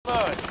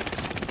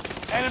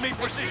Enemy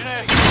precision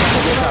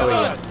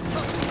airstrike.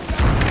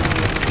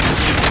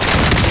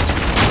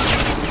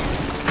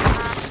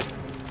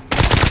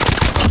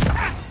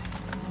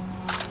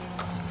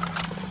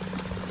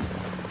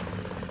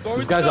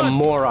 This guy's a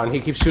moron. He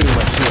keeps shooting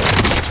my shield.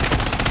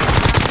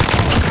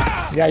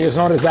 Yeah, you just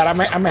noticed that. I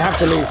may have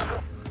to leave.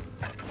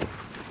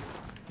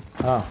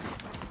 Oh.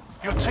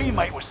 Your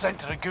teammate was sent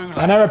to the gulag.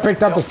 I never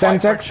picked up the They'll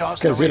fight for a Semtex chance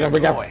because to you know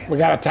we redeploy.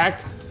 got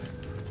attacked.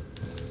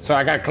 So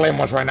I got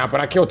claymores right now, but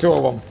I killed 2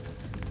 of them.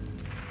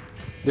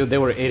 Dude, they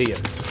were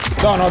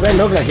idiots. No, they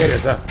look like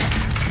idiots.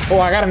 Oh,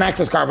 I got an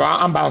access card, but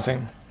I'm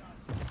bouncing.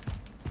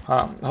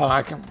 Hold on,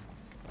 I can.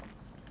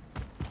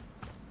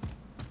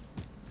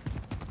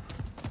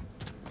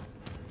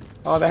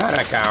 Oh, they had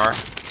that cower.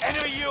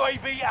 Enemy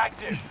UAV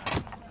active.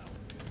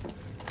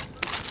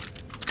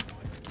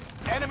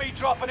 Enemy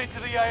dropping into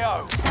the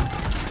AO.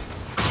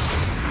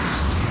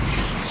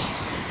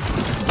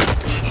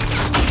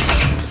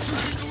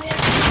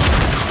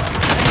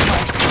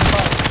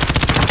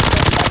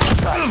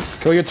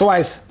 Kill you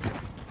twice.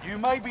 You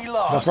may be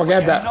lost, Don't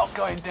forget but that. you're not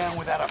going down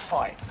without a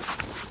fight.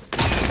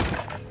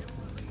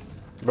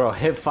 Bro,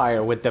 hip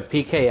fire with the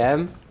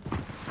PKM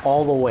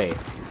all the way.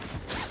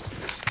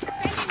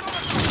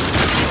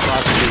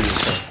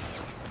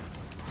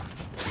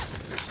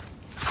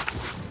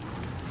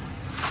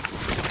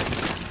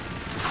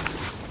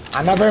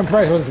 I'm not very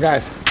impressed with this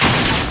guys.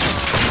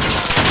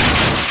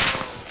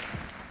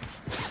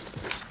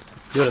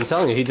 Dude, I'm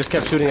telling you, he just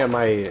kept shooting at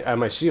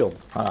my shield.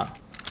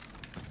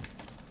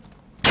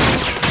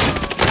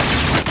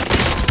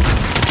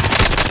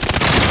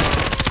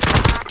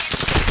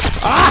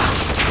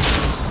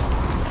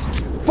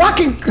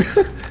 Fucking!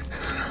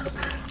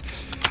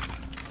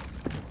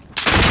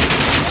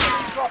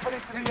 Dropping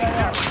into the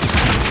AO.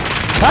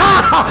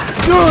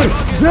 Dude,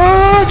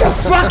 the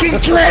fucking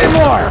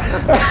claymore!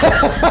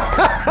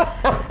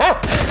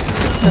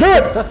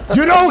 Dude,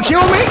 you know who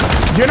killed me?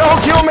 You know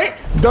who killed me?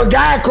 The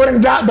guy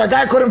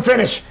couldn't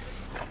finish.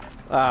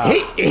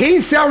 He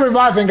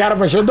self-revived and got up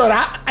and shit. Dude, if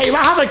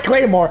I have a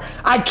claymore,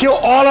 I kill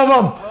all of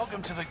them.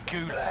 Welcome to the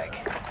gulag.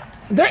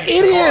 They're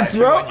idiots,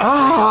 bro.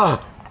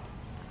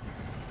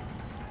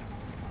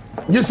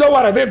 You saw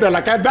what I did there.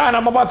 Like I died,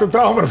 I'm about to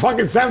throw him a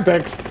fucking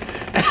Semtex.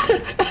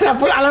 And I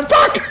put Alan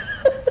fuck.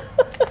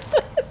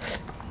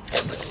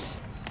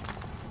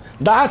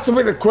 That has to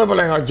be the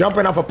equivalent of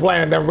jumping off a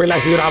plane and then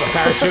realizing you don't have a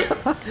parachute.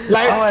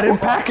 Like, Oh, I didn't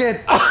pack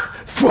it.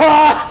 Fuck!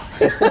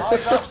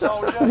 Eyes up,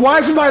 soldier. Why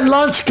is my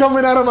lunch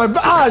coming out of my...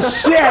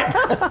 shit!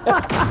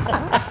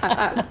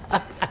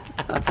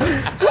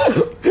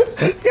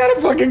 Got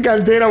a fucking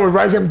cantina with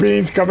rice and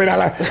beans coming out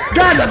like...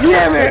 God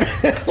damn it!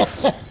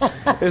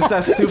 It's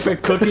that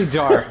stupid cookie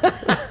jar.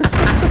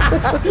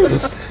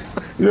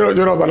 You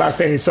know the last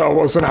thing he saw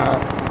was una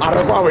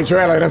arroz con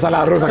habichuela y una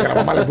ensalada rusa que la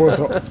mamá le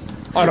puso.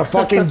 On a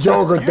fucking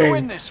yogurt You thing.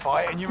 win this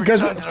fight and you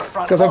return to the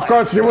front Because of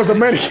course he was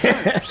Dominican.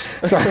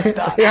 So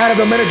he had a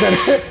Dominican,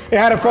 he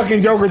had a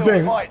fucking yogurt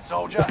thing. Fight,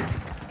 soldier.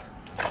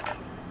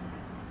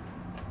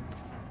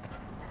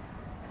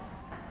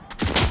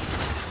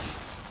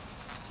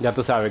 Ya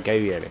tú sabes que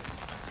ahí viene.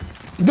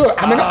 Dude,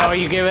 I mean, Oh,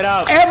 you give it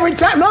up. every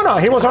time. No,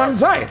 he was on the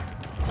side.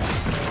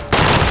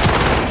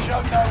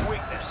 Show no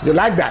weakness. You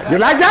like that? You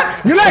like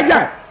that? You like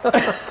that?